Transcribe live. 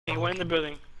went in the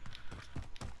building.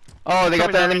 Oh, they got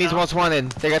Coming the down enemy's right now. most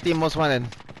wanted. They got the most wanted.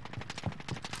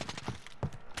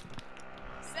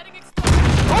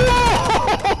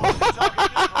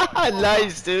 Oh!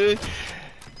 Nice, dude.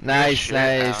 Nice,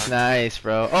 nice, nice,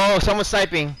 bro. Oh, someone's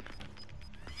sniping.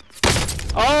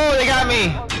 Oh, they got me.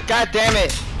 God damn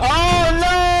it.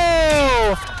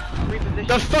 Oh, no!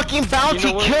 The fucking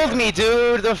bounty killed me,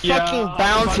 dude. The fucking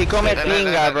bounty. Come at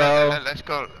pinga, bro. Let's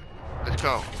go. Let's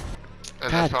go.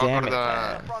 God damn it,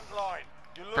 man.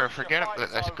 Forget it.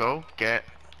 Let's go get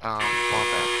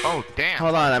Oh damn.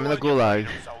 Hold on, I'm in the gulag.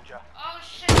 Oh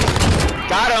shit.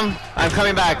 Got him. I'm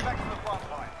coming back.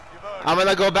 I'm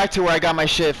gonna go back to where I got my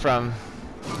shit from.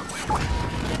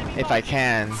 If I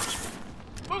can.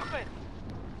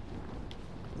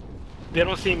 They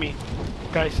don't see me.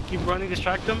 Guys, keep running,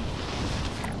 distract them.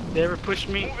 They ever push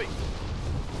me,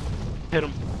 hit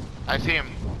him. I see him.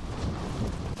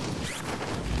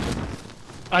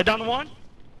 I down one.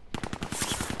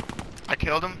 I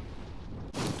killed him.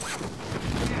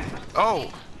 Oh.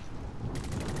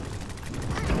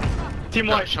 Team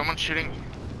No, white. someone's shooting.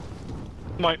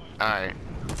 White. Alright.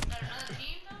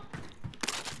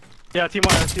 Yeah, team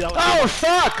white. I see that one. Oh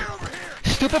fuck!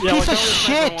 Stupid Yeah, piece of watch out,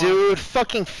 shit, one. dude.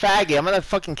 Fucking faggot. I'm gonna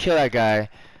fucking kill that guy.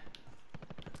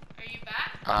 Are you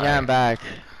back? Yeah, I'm back.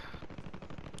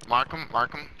 Mark him,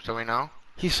 so we know.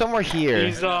 He's somewhere here.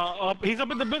 He's up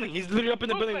in the building. He's literally up in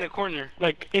the building in the corner,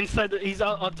 like inside. He's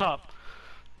out on top.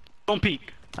 Don't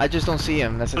peek. I just don't see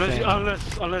him. That's the thing.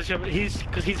 Unless you have,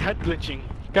 because he's head glitching.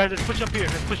 Guys, let's push up here.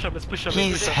 Let's push up.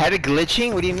 He's head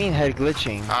glitching? What do you mean head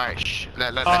glitching? Alright,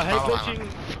 let's head follow glitching. him.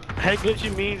 Head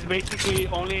glitching means basically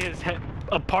only his head,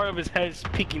 a part of his head is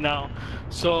peeking now,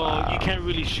 so you can't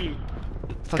really shoot.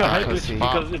 It's called head glitching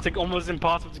because it's like almost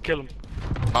impossible to kill him.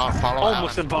 Follow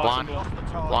Almost Alan. impossible.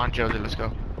 Juan, Josie, let's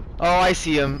go. Oh, I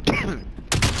see him.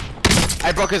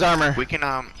 I broke his armor. We can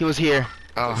He was here.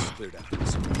 Oh.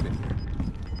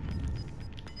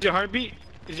 Is your heartbeat?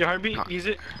 Is your heartbeat? No. Use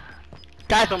it.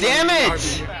 God damn it!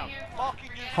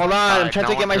 Hold on, I'm trying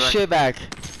to get my shit back.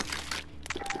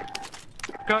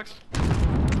 Cox.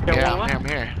 Yeah, I'm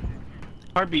here.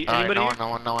 Heartbeat. Alright, Anybody?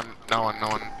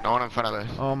 no one in front of us.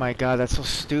 Oh my god, that's so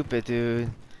stupid,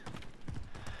 dude.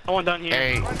 I want down here.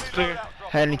 Hey. It's clear.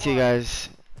 Heading to you guys.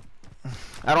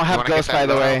 I don't have wanna get ghost, that by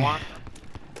the loadout way. one?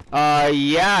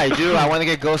 Yeah, I do. I want to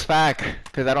get ghost back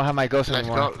because I don't have my ghost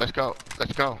anymore. Let's go.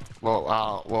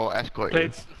 We'll escort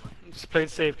you. Just play it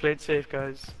safe,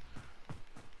 guys.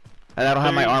 And I don't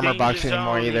have my Very armor box danger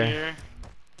anymore zone either. here.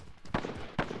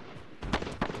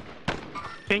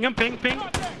 Ping him, ping.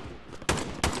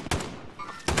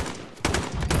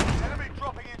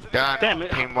 Done. Damn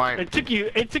it! Team white. It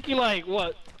took you like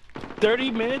what,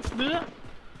 30 minutes to do that?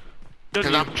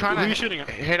 Because I'm trying Who to you shooting at?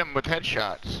 hit him with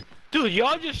headshots. Dude,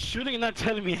 y'all just shooting and not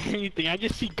telling me anything. I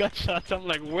just see gunshots. I'm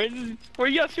like, where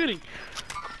y'all shooting?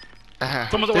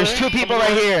 Someone's over There's there? two people Someone's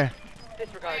right over there? here.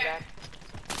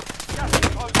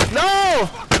 No!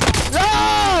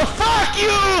 No! Fuck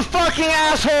you, fucking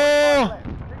asshole!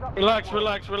 Relax. Where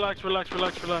are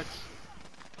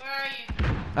you?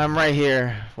 I'm right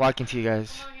here, walking to you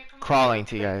guys, crawling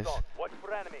to you guys.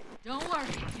 Don't worry,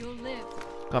 you'll live.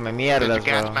 Coming me out of There's a this,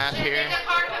 gas bro. mask There's here. a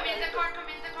car coming,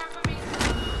 the car coming.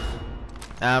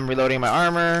 I'm reloading my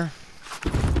armor.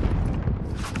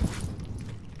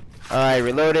 Alright,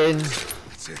 reloaded.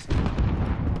 That's it.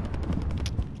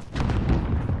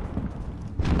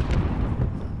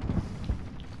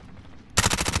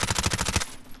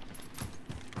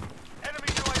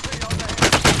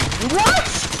 What?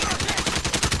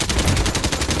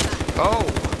 Oh!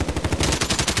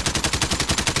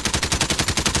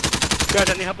 Guys,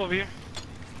 I need help over here.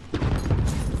 Oh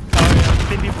yeah,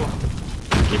 10 people.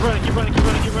 Keep running.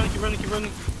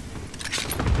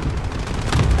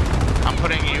 I'm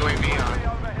putting UAV on.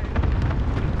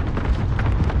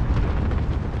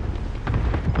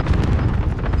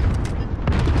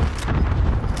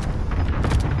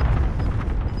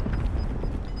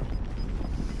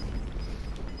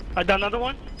 I done another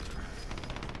one.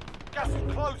 Gas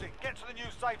is closing. Get to the new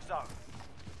safe zone.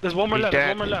 There's one more He's left.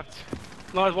 dead.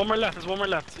 There's one more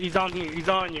left. He's on here. He's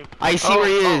on you. I see where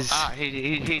he is.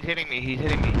 He's hitting me.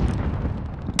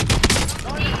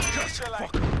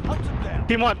 Hunt him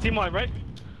down. Team one, right?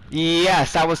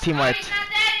 Yes, that was team Oh, white. he's not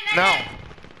dead, No.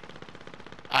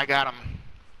 I got him.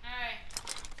 Alright.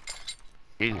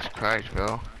 Jesus Christ,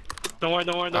 bro. Don't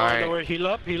worry. Heal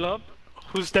up.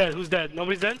 Who's dead?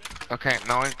 Nobody's dead? Okay,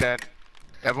 no one's dead.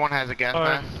 Everyone has a gas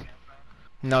Alright. mask.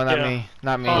 No, not Yeah. me.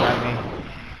 Not me.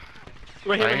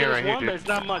 Right here, Right here, there's one, dude. but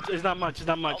it's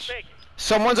not much.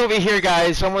 Someone's over here,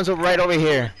 guys. Someone's right over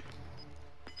here.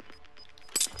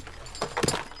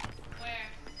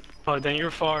 Oh, then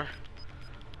you're far.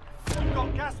 We've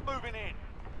got gas moving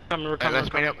in. We're coming.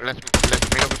 Let's meet up. Let's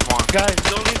meet up with Juan. Guys,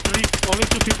 there's only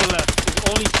 2 people left. There's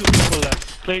only 2 people left.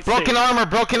 Play it Broken safe. armor,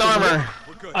 broken armor.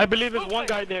 I believe there's 1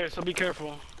 guy there, so be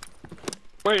careful.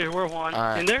 Where Juan?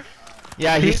 Alright. In there?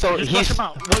 Yeah, Just flush he's him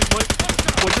out.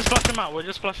 We'll just flush him out. We'll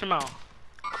just flush him out.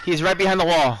 he's right behind the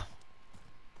wall.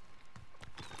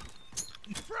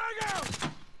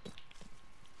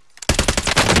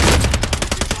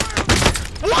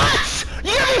 What?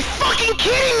 You gotta be fucking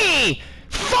kidding me!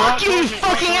 Fuck you, you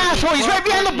fucking asshole! He's right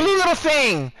behind the blue little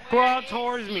thing! Crawl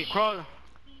towards me. Crawl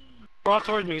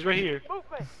towards me. He's right here. The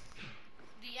enemy?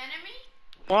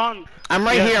 Juan. I'm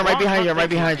right Yeah, here, I'm right Juan, behind you, I'm Juan, right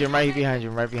behind you, I'm right behind you,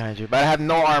 I'm right behind you. But I have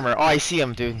no armor. Oh, I see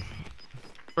him, dude.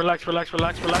 Relax. We'll get him.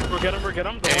 Don't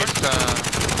worry.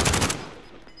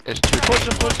 It's 2. Push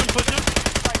him.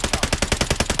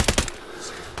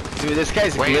 Dude, this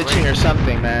guy's Wait, glitching or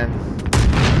something, man.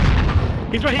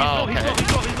 He's right here. Oh, He's okay.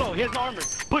 low. He has no armor.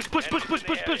 Push. Please.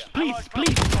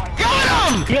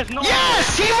 Got him! He has no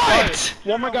Yes, he armor. wiped!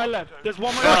 One more guy left. There's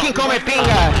one more guy. Fucking come pinga!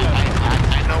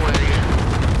 I know where he is.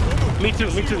 Me too.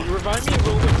 You revive me,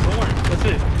 we'll win. Don't worry. That's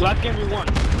it. Last game we won.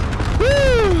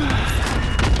 Woo!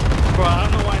 Bro, I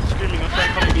don't know why I'm screaming. I'm trying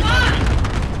to come and be moderated.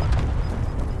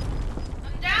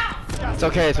 I'm down. It's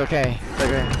okay, it's okay. It's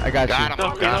okay. I got Got you.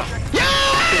 him. Got him.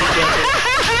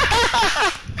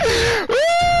 Woo!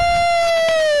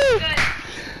 Good.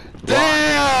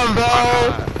 Damn, bro!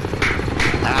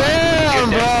 Damn,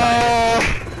 bro!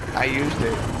 I used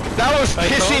it. That was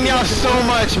pissing me off so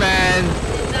much, man.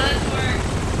 It does work.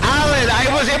 Alan, I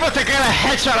was able to get a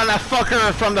headshot on that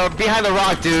fucker from the behind the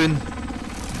rock, dude.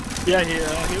 Yeah,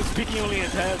 he was speaking only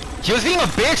his head. He was being a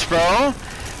bitch, bro.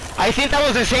 I think that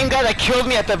was the same guy that killed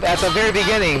me at the very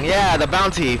beginning. Yeah, the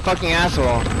bounty, fucking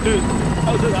asshole. Dude,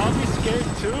 I'll be scared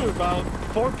too about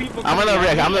 4 people. I'm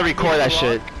gonna record that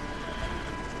shit.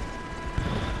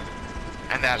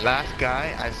 And that last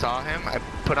guy, I saw him. I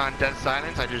put on dead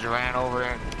silence. I just ran over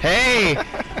and. Hey,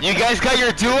 you guys got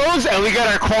your duos and we got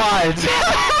our quads.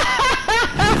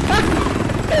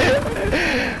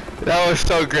 That was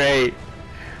so great.